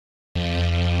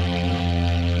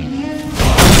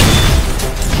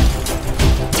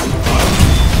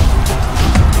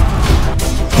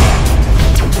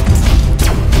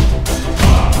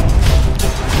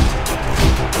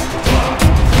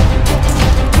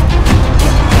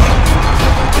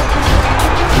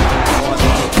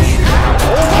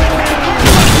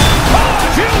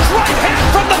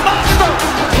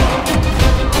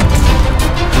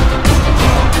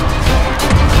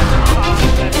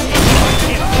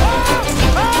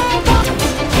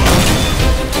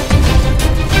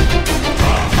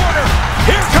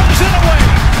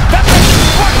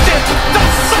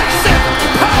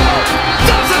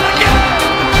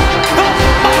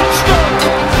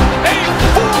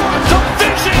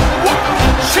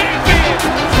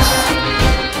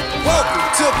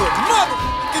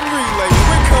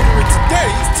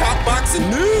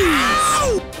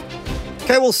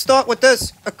we'll start with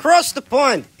this. Across the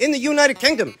pond, in the United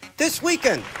Kingdom, this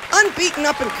weekend, unbeaten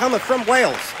up-and-comer from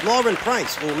Wales, Lauren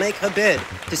Price will make her bid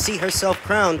to see herself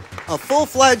crowned a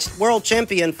full-fledged world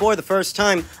champion for the first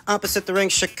time opposite the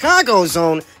ring's Chicago's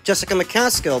own Jessica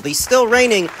McCaskill, the still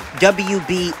reigning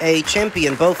WBA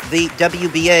champion. Both the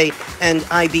WBA and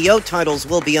IBO titles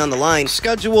will be on the line.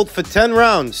 Scheduled for 10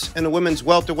 rounds in the women's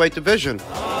welterweight division,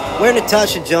 where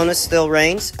Natasha Jonas still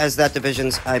reigns as that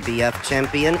division's IBF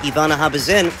champion. Ivana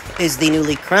Habazin is the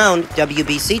newly crowned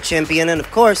WBC champion. And, of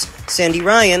course, Sandy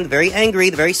Ryan, the very angry,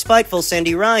 the very spiteful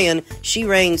Sandy Ryan, she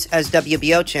reigns as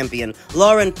WBO champion.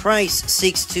 Lauren Price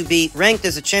seeks to be ranked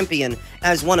as a champion,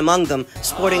 as one among them,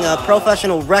 sporting a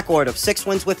professional record of 6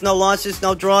 wins with no losses,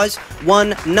 no draws,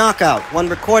 1 knockout, 1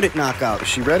 recorded knockout. Is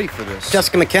she ready for this?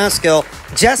 Jessica McCaskill.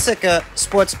 Jessica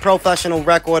sports a professional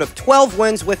record of 12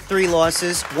 wins with 3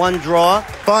 losses, 1 draw.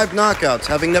 5 knockouts,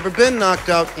 having never been knocked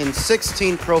out in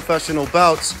 16 professional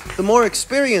bouts. The more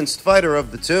experienced fighter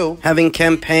of the two. Having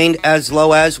campaigned as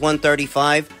low as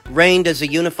 135, reigned as a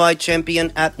unified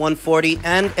champion at 140,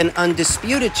 and an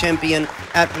undisputed champion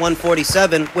at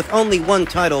 147, with only one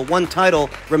title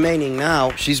remaining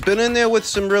now. She's been in there with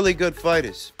some really good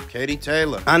fighters. Katie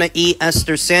Taylor, Ana E.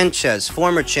 Esther Sanchez,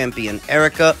 former champion,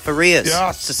 Erica Farias,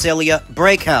 yes. Cecilia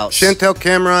Breakhouse, Chantel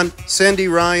Cameron, Sandy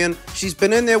Ryan. She's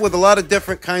been in there with a lot of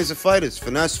different kinds of fighters.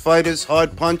 Finesse fighters,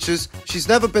 hard punches. She's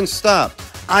never been stopped.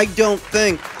 I don't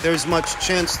think there's much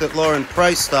chance that Lauren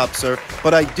Price stops her,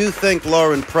 but I do think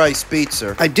Lauren Price beats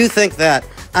her. I do think that.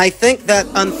 I think that,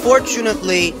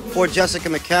 unfortunately for Jessica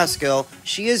McCaskill,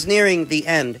 she is nearing the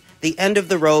end of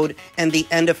the road and the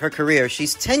end of her career.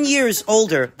 She's 10 years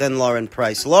older than Lauren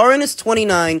Price. Lauren is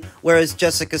 29, whereas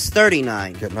Jessica's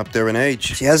 39. Getting up there in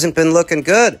age. She hasn't been looking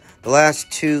good the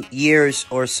last 2 years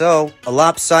or so. A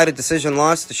lopsided decision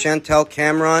loss to Chantel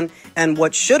Cameron, and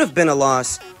what should have been a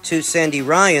loss to Sandy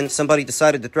Ryan. Somebody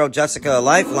decided to throw Jessica a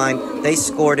lifeline. They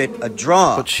scored it a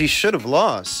draw. But she should have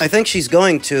lost. I think she's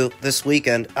going to this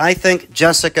weekend. I think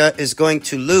Jessica is going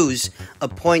to lose a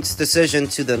points decision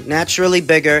to the naturally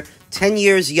bigger, 10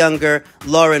 years younger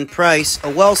Lauren Price, a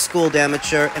well-schooled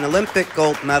amateur, an Olympic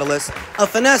gold medalist, a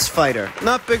finesse fighter.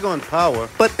 Not big on power,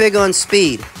 but big on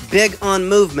speed, big on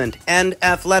movement and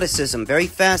athleticism, very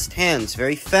fast hands,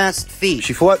 very fast feet.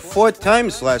 She fought 4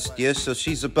 times last year, so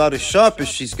she's about as sharp as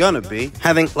she's gonna be.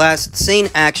 Having last seen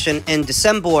action in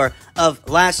December of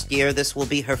last year, this will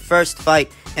be her first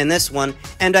fight in this one,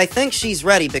 and I think she's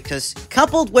ready because,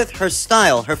 coupled with her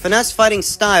style, her finesse fighting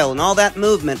style, and all that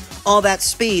movement, all that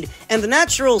speed, and the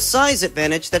natural size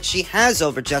advantage that she has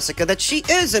over Jessica, that she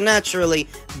is a naturally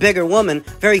bigger woman,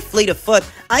 very fleet of foot,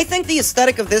 I think the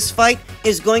aesthetic of this fight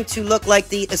is going to look like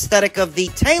the aesthetic of the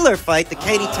Taylor fight, the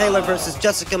Katie Taylor versus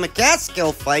Jessica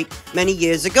McCaskill fight many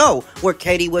years ago, where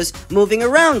Katie was moving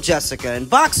around Jessica and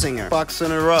boxing her. Boxing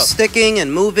her up. Sticking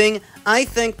and moving. I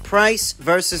think Price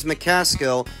versus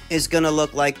McCaskill is going to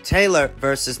look like Taylor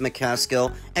versus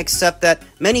McCaskill, except that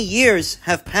many years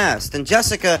have passed, and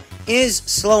Jessica is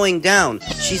slowing down.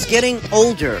 She's getting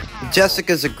older.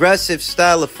 Jessica's aggressive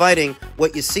style of fighting,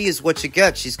 what you see is what you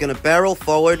get. She's going to barrel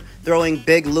forward, throwing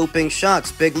big looping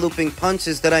shots, big looping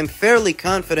punches that I'm fairly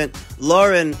confident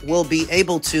Lauren will be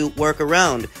able to work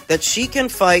around. That she can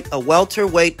fight a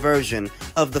welterweight version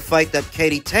of the fight that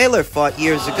Katie Taylor fought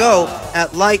years ago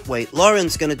at lightweight.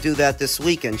 Lauren's going to do that this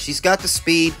weekend. She's got the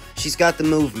speed, she's got the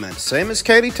movement. Same as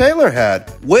Katie Taylor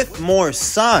had, with more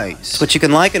size. But you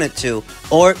can liken it to,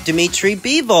 or Dimitri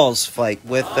Bivol's fight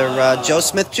with their Joe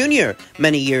Smith Jr.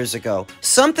 many years ago.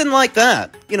 Something like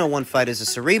that. You know, one fight is a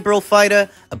cerebral fighter,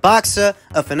 a boxer,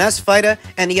 a finesse fighter,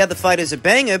 and the other fight is a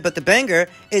banger, but the banger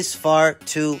is far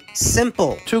too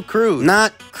simple. Too crude.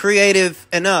 Not creative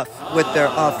enough with their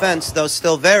offense, though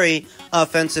still very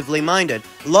offensively minded.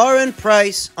 Lauren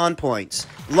Price on points.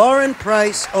 Lauren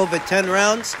Price over 10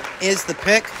 rounds is the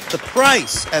pick. The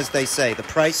price, as they say. The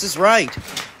price is right.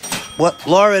 What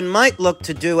Lauren might look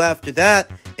to do after that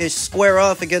is square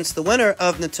off against the winner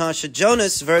of Natasha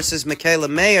Jonas versus Michaela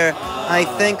Mayer. I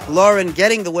think Lauren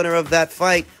getting the winner of that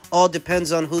fight all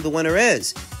depends on who the winner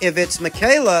is. If it's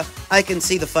Michaela, I can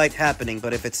see the fight happening,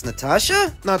 but if it's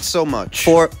Natasha, not so much.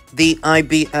 For the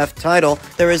IBF title,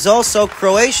 there is also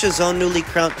Croatia's own newly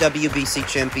crowned WBC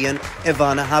champion,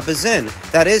 Ivana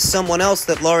Habazin. That is someone else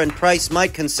that Lauren Price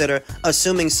might consider,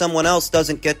 assuming someone else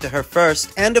doesn't get to her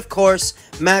first. And of course,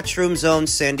 Matchroom's own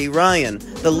Sandy Ryan.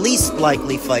 The least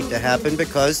likely fight to happen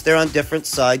because they're on different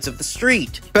sides of the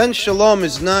street. Ben Shalom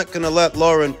is not going to let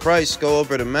Lauren Price go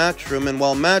over to Matchroom, and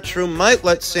while Matchroom might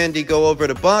let Sandy go over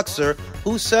to Boxer,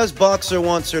 Who says Boxer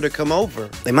wants her to come over?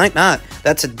 They might not.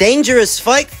 That's a dangerous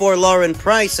fight for Lauren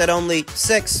Price at only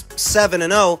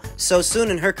 6-7-0 so soon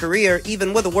in her career.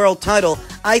 Even with a world title,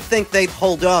 I think they'd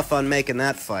hold off on making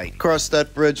that fight. Cross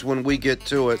that bridge when we get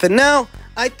to it. For now,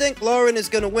 I think Lauren is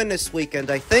going to win this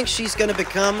weekend. I think she's going to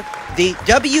become the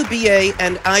WBA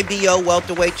and IBO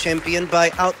welterweight champion by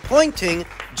outpointing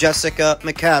Jessica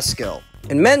McCaskill.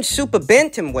 In men's super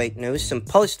bantamweight news, some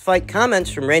post-fight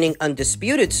comments from reigning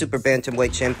undisputed super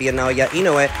bantamweight champion Naoya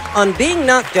Inoue on being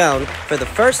knocked down for the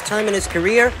first time in his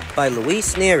career by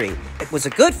Luis Neri. It was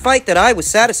a good fight that I was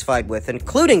satisfied with,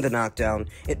 including the knockdown.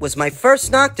 It was my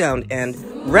first knockdown, and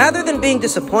rather than being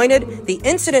disappointed, the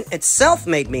incident itself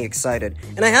made me excited,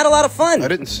 and I had a lot of fun. I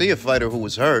didn't see a fighter who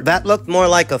was hurt. That looked more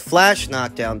like a flash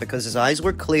knockdown because his eyes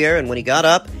were clear, and when he got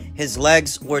up, his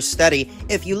legs were steady.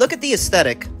 If you look at the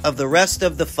aesthetic of the rest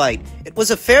of the fight, it was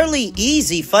a fairly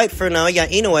easy fight for Naoya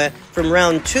Inoue from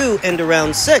round 2 into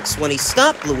round 6 when he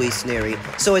stopped Luis Neri.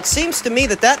 So it seems to me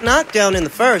that that knockdown in the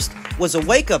first was a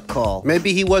wake-up call.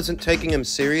 Maybe he wasn't taking him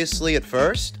seriously at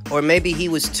first? Or maybe he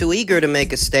was too eager to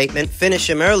make a statement, finish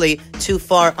him early, too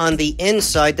far on the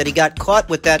inside that he got caught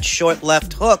with that short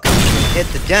left hook and hit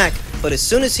the deck. But as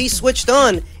soon as he switched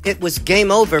on, it was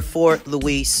game over for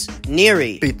Luis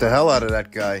Neri. Beat the hell out of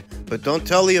that guy. But don't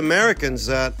tell the Americans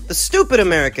that. The stupid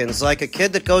Americans, like a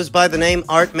kid that goes by the name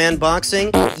Artman Boxing,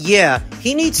 yeah,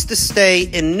 he needs to stay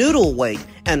in noodle weight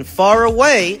and far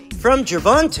away from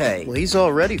Gervonta. Well, he's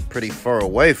already pretty far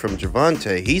away from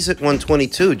Gervonta. He's at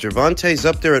 122. Gervonta's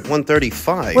up there at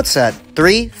 135. What's that,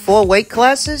 3-4 weight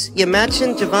classes? You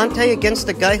matching Gervonta against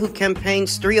a guy who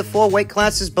campaigns 3 or 4 weight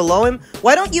classes below him?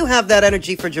 Why don't you have that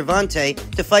energy for Gervonta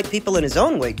to fight people in his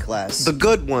own weight class? The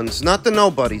good ones, not the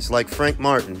nobodies like Frank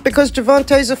Martin. Because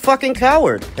Gervonta's a fucking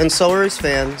coward, and so are his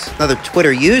fans. Another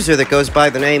Twitter user that goes by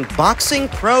the name Boxing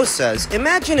Pro says,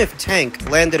 imagine if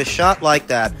Tank landed a shot like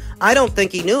that. I don't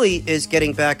think Inoue is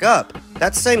getting back up.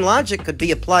 That same logic could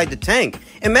be applied to Tank.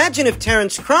 Imagine if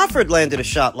Terrence Crawford landed a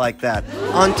shot like that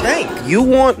on Tank. You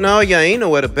want Naoya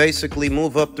Inoue to basically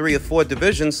move up 3 or 4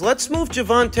 divisions. Let's move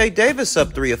Gervonta Davis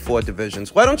up 3 or 4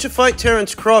 divisions. Why don't you fight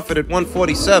Terrence Crawford at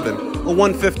 147 or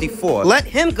 154? Let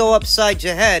him go upside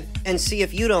your head and see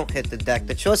if you don't hit the deck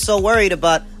that you're so worried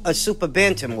about a super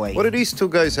bantamweight. What do these two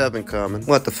guys have in common?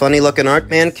 What, the funny-looking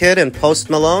Artman kid and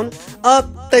Post Malone?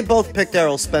 They both picked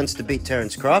Errol Spence to beat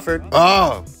Terrence Crawford.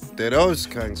 Oh, they're those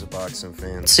kinds of boxing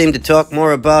fans. Seem to talk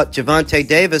more about Gervonta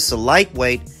Davis, a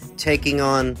lightweight, taking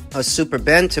on a super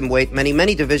bantamweight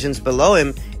many divisions below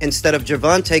him, instead of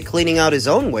Gervonta cleaning out his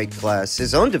own weight class,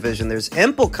 his own division. There's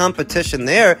ample competition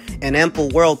there and ample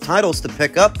world titles to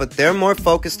pick up, but they're more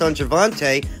focused on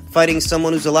Gervonta fighting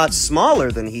someone who's a lot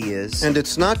smaller than he is. And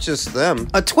it's not just them.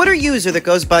 A Twitter user that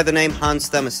goes by the name Hans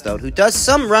Themistode, who does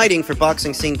some writing for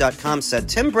BoxingScene.com, said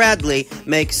Tim Bradley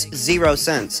makes 0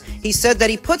 sense. He said that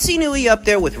he puts Inoue up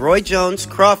there with Roy Jones,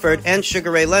 Crawford, and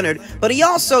Sugar Ray Leonard, but he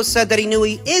also said that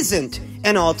Inoue isn't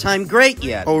an all-time great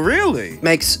yet. Oh, really?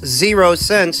 Makes 0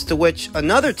 sense, to which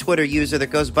another Twitter user that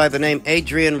goes by the name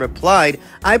Adrian replied,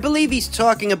 I believe he's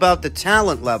talking about the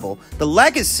talent level. The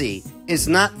legacy is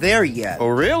not there yet. Oh,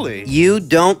 really? You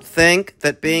don't think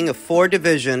that being a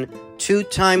 4-division,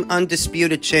 2-time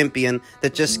undisputed champion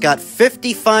that just got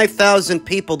 55,000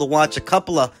 people to watch a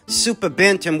couple of super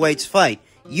bantamweights fight,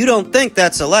 you don't think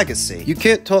that's a legacy? You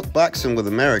can't talk boxing with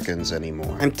Americans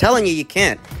anymore. I'm telling you, you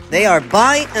can't. They are,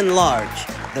 by and large,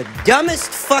 the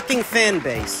dumbest fucking fan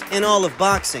base in all of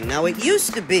boxing. Now, it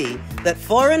used to be that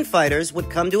foreign fighters would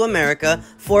come to America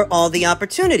for all the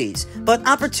opportunities. But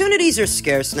opportunities are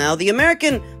scarce now. The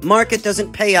American market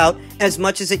doesn't pay out as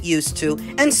much as it used to.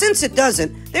 And since it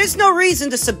doesn't, there's no reason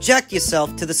to subject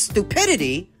yourself to the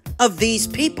stupidity of these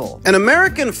people. An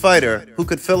American fighter who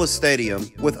could fill a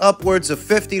stadium with upwards of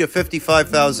 50 to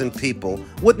 55,000 people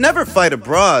would never fight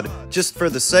abroad just for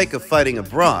the sake of fighting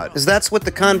abroad. Because that's what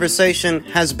the conversation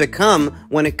has become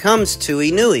when it comes to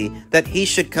Inoue, that he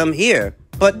should come here.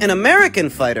 But an American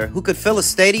fighter who could fill a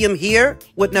stadium here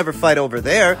would never fight over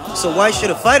there. So why should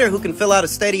a fighter who can fill out a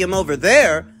stadium over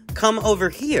there come over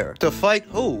here? To fight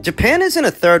who? Japan isn't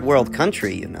a third world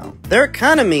country, you know. Their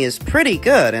economy is pretty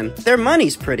good, and their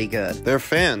money's pretty good. Their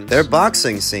fans. Their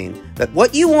boxing scene. That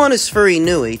what you want is for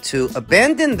Inoue to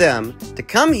abandon them, to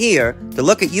come here, to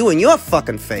look at you in your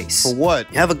fucking face. For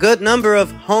what? You have a good number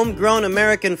of homegrown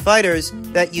American fighters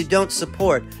that you don't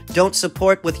support. Don't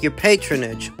support with your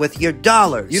patronage, with your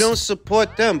dollars. You don't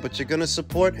support them, but you're gonna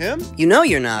support him? You know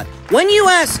you're not. When you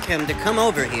ask him to come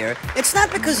over here, it's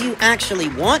not because you actually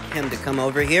want want him to come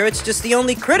over here. It's just the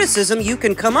only criticism you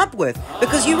can come up with,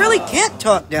 because you really can't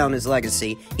talk down his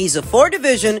legacy. He's a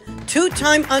 4-division,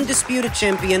 2-time undisputed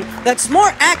champion that's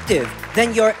more active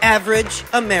than your average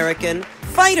American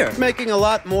fighter. Making a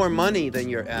lot more money than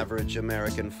your average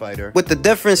American fighter. With the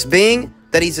difference being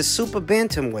that he's a super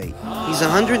bantamweight. He's a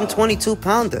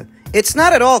 122-pounder. It's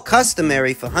not at all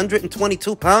customary for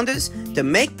 122-pounders to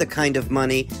make the kind of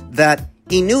money that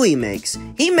Inoue makes.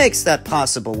 He makes that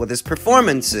possible with his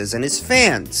performances and his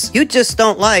fans. You just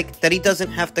don't like that he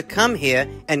doesn't have to come here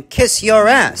and kiss your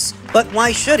ass. But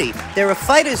why should he? There are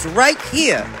fighters right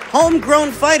here,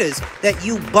 homegrown fighters, that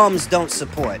you bums don't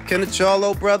support. Can the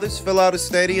Charlo brothers fill out a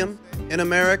stadium in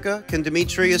America? Can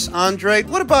Demetrius Andrade?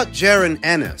 What about Jaron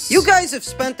Ennis? You guys have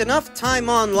spent enough time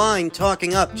online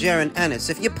talking up Jaron Ennis.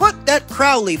 If you put that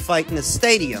Crowley fight in a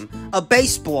stadium, a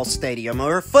baseball stadium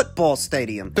or a football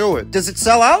stadium, do it. Does it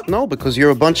sell out? No, because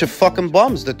you're a bunch of fucking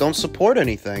bums that don't support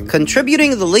anything.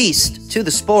 Contributing the least to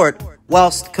the sport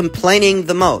whilst complaining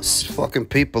the most. Fucking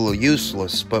people are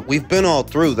useless, but we've been all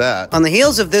through that. On the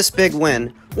heels of this big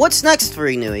win, what's next for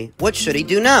Inoue? What should he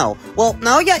do now? Well,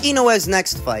 Naoya Inoue's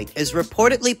next fight is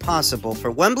reportedly possible for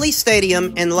Wembley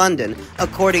Stadium in London,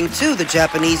 according to the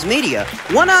Japanese media.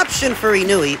 One option for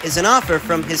Inoue is an offer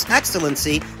from His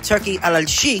Excellency Turki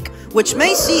Al-Sheikh, which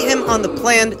may see him on the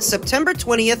planned September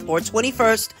 20th or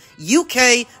 21st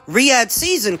UK Riyadh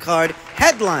season card,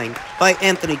 headlined by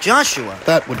Anthony Joshua.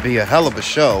 That would be a hell of a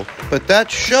show, but that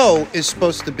show is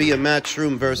supposed to be a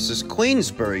Matchroom versus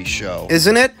Queensberry show.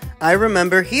 Isn't it? I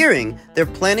remember hearing they're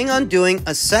planning on doing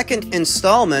a second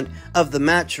installment of the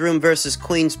Matchroom versus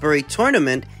Queensberry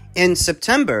tournament in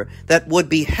September that would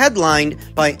be headlined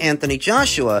by Anthony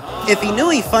Joshua. If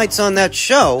Inoue fights on that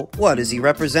show, what, is he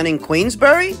representing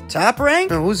Queensberry? Top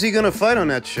rank? Now, who's he gonna fight on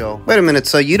that show? Wait a minute,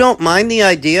 so you don't mind the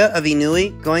idea of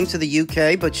Inoue going to the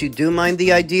UK, but you do mind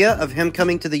the idea of him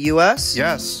coming to the US?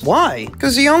 Yes. Why?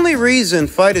 Because the only reason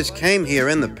fighters came here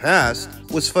in the past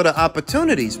was for the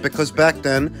opportunities, because back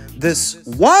then, this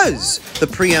was the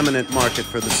preeminent market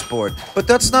for the sport. But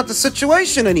that's not the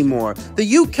situation anymore.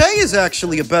 The UK is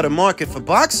actually a better market for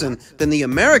boxing than the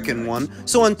American one,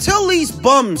 so until these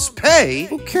bums pay,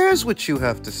 who cares what you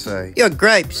have to say? Your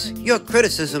gripes, your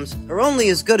criticisms are only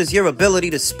as good as your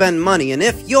ability to spend money, and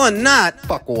if you're not,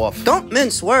 fuck off. Don't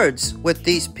mince words with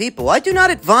these people. I do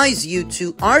not advise you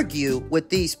to argue with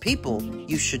these people.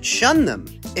 You should shun them,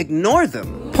 ignore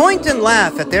them, point and laugh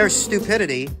at their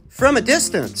stupidity from a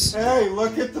distance. Hey,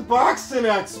 look at the boxing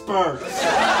experts!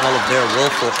 All of their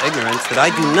willful ignorance that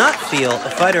I do not feel a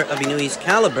fighter of Inoue's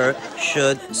caliber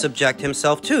should subject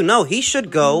himself to. No, he should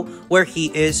go where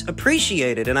he is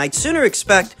appreciated, and I'd sooner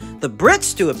expect the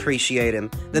Brits to appreciate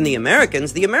him than the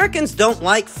Americans. The Americans don't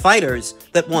like fighters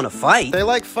that want to fight. They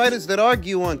like fighters that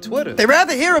argue on Twitter. They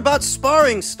rather hear about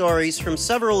sparring stories from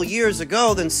several years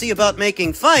ago than see about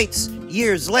making fights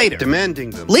years later. Demanding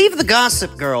them. Leave the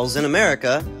gossip girls in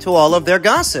America to all of their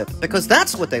gossip, because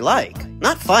that's what they like,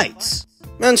 not fights.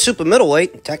 And super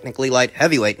middleweight, technically light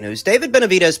heavyweight news, David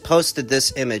Benavidez posted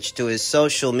this image to his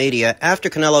social media after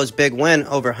Canelo's big win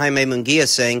over Jaime Munguia,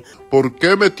 saying, ¿Por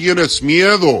qué me tienes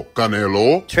miedo,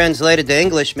 Canelo? Translated to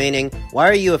English meaning, why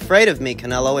are you afraid of me,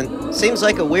 Canelo? And seems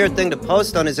like a weird thing to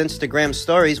post on his Instagram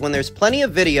stories when there's plenty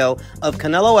of video of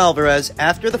Canelo Alvarez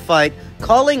after the fight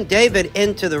calling David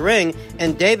into the ring,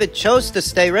 and David chose to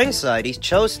stay ringside. He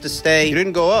chose to stay... He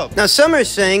didn't go up. Now, some are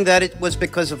saying that it was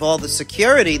because of all the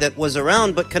security that was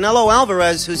around, but Canelo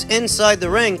Alvarez, who's inside the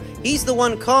ring, he's the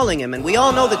one calling him, and we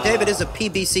all know that David is a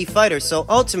PBC fighter, so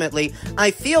ultimately,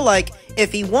 I feel like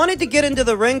if he wanted to get into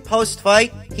the ring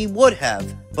post-fight, he would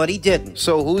have, but he didn't.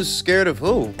 So who's scared of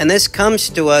who? And this comes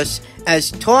to us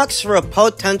as talks for a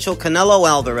potential Canelo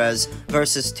Alvarez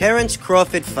versus Terence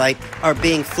Crawford fight are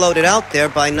being floated out there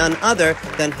by none other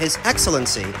than His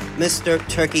Excellency, Mr.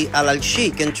 Turki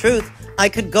Al-Sheikh. In truth, I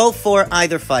could go for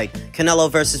either fight, Canelo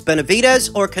versus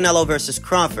Benavidez or Canelo versus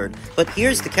Crawford. But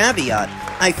here's the caveat.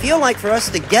 I feel like for us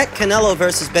to get Canelo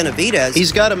versus Benavidez,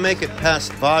 he's got to make it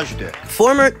past Vajdik.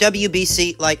 Former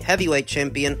WBC light heavyweight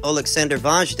champion Alexander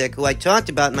Vajdik, who I talked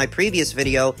about in my previous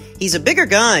video, he's a bigger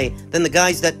guy than the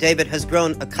guys that David has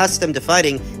grown accustomed to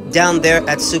fighting down there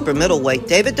at super middleweight.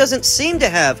 David doesn't seem to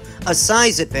have a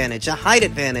size advantage, a height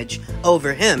advantage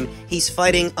over him. He's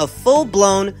fighting a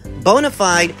full-blown, bona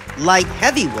fide light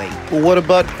heavyweight. Well, what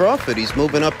about Crawford? He's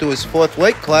moving up to his 4th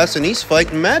weight class and he's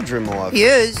fighting Madrimov. He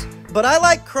is, but I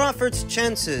like Crawford's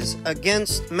chances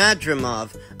against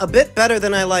Madrimov a bit better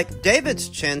than I like David's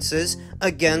chances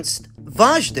against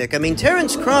Vajdik. I mean,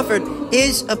 Terence Crawford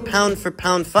is a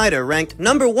pound-for-pound fighter, ranked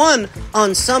number 1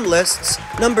 on some lists,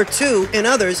 number 2 in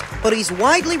others, but he's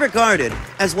widely regarded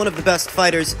as one of the best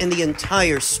fighters in the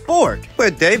entire sport.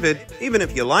 But David, even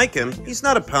if you like him, he's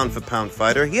not a pound-for-pound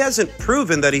fighter. He hasn't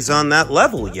proven that he's on that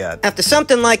level yet. After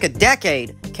something like a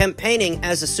decade campaigning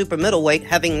as a super middleweight,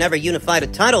 having never unified a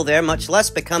title there, much less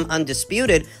become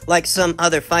undisputed like some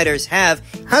other fighters have,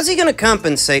 how's he going to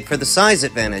compensate for the size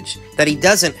advantage that he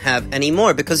doesn't have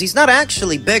anymore? Because he's not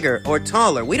actually bigger or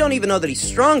taller. We don't even know that he's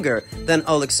stronger than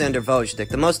Alexander Vojtik.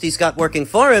 The most he's got working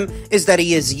for him is that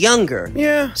he is younger.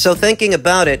 Yeah. So thinking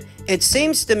about it, it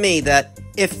seems to me that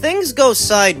if things go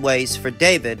sideways for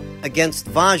David against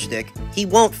Vajdik, he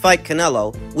won't fight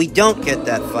Canelo. We don't get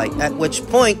that fight, at which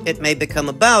point it may become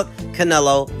about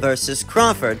Canelo versus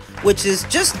Crawford, which is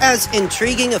just as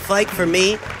intriguing a fight for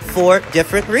me for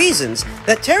different reasons.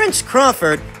 That Terence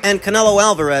Crawford and Canelo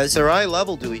Alvarez They're eye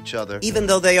level to each other. even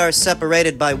though they are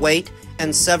separated by weight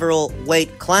and several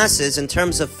weight classes in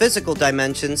terms of physical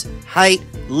dimensions, height,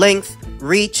 length,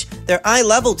 reach, they're eye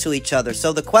level to each other.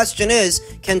 So the question is,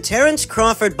 can Terence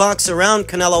Crawford box around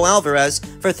Canelo Alvarez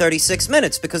for 36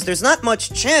 minutes? Because there's not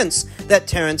much chance that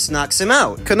Terence knocks him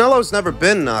out. Canelo's never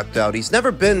been knocked out. He's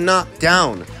never been knocked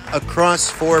down across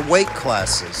 4 weight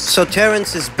classes. So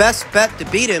Terence's best bet to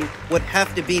beat him would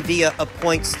have to be via a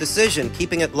points decision,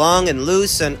 keeping it long and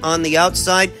loose and on the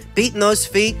outside, beating those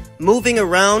feet, moving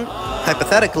around,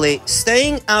 hypothetically,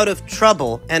 staying out of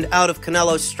trouble and out of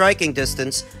Canelo's striking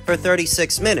distance for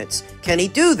 36 minutes. Can he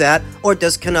do that, or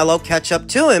does Canelo catch up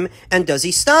to him, and does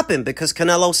he stop him? Because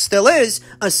Canelo still is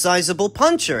a sizable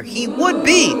puncher. He would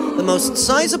be the most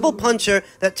sizable puncher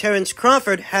that Terence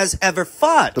Crawford has ever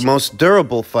fought. The most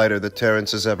durable fighter that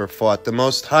Terence has ever fought. The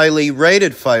most highly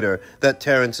rated fighter that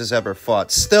Terence has ever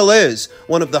fought. Still is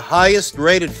one of the highest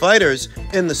rated fighters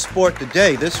in the sport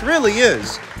today. This really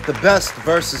is the best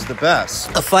versus the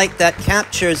best. A fight that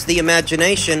captures the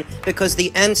imagination because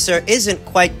the answer isn't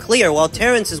quite clear. While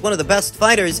Terence is one of the best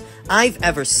fighters I've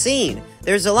ever seen,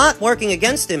 there's a lot working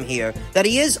against him here. That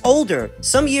he is older,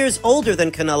 some years older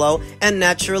than Canelo, and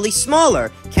naturally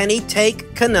smaller. Can he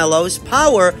take Canelo's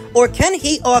power, or can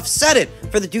he offset it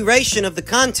for the duration of the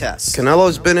contest?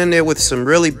 Canelo's been in there with some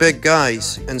really big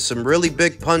guys and some really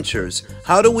big punchers.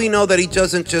 How do we know that he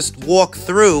doesn't just walk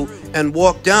through and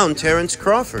walk down Terence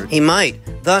Crawford? He might.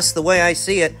 Thus, the way I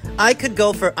see it, I could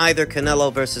go for either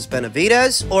Canelo versus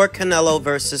Benavidez or Canelo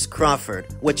versus Crawford.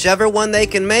 Whichever one they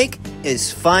can make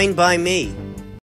is fine by me.